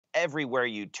everywhere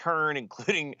you turn,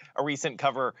 including a recent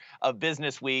cover of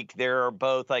Business Week. There are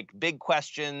both like big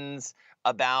questions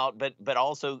about, but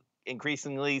also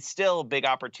increasingly still big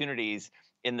opportunities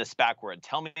in the SPAC world.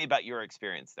 Tell me about your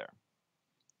experience there.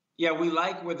 Yeah, we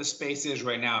like where the space is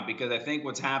right now because I think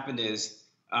what's happened is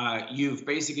you've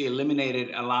basically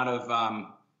eliminated a lot of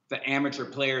the amateur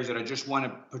players that are just want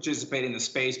to participate in the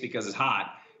space because it's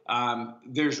hot.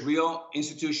 There's real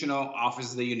institutional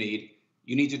offices that you need.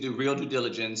 You need to do real due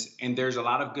diligence, and there's a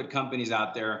lot of good companies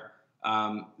out there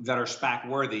that are SPAC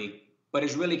worthy, but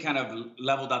it's really kind of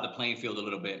leveled out the playing field a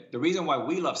little bit. The reason why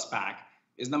we love SPAC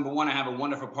is number one, I have a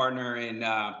wonderful partner in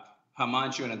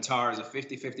Hamanchu and Antar, is a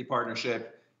 50-50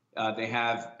 partnership. They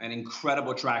have an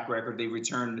incredible track record. They've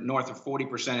returned north of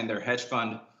 40% in their hedge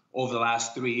fund over the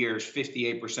last 3 years,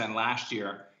 58% last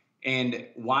year. And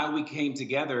why we came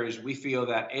together is we feel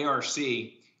that ARC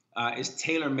is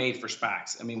tailor-made for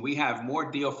SPACs. I mean, we have more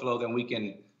deal flow than we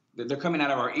can, they're coming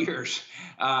out of our ears.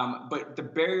 But the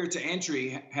barrier to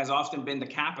entry has often been the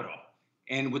capital.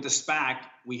 And with the SPAC,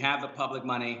 we have the public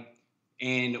money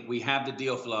and we have the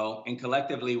deal flow. And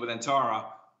collectively with Antara,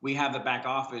 we have the back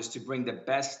office to bring the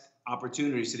best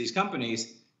opportunities to these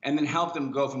companies and then help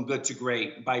them go from good to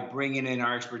great by bringing in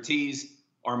our expertise,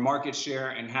 our market share,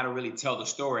 and how to really tell the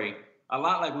story. A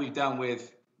lot like we've done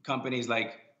with companies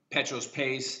like Petros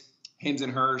Pace, Hims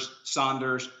and Hers,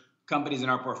 Saunders, companies in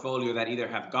our portfolio that either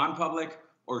have gone public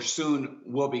or soon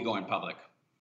will be going public.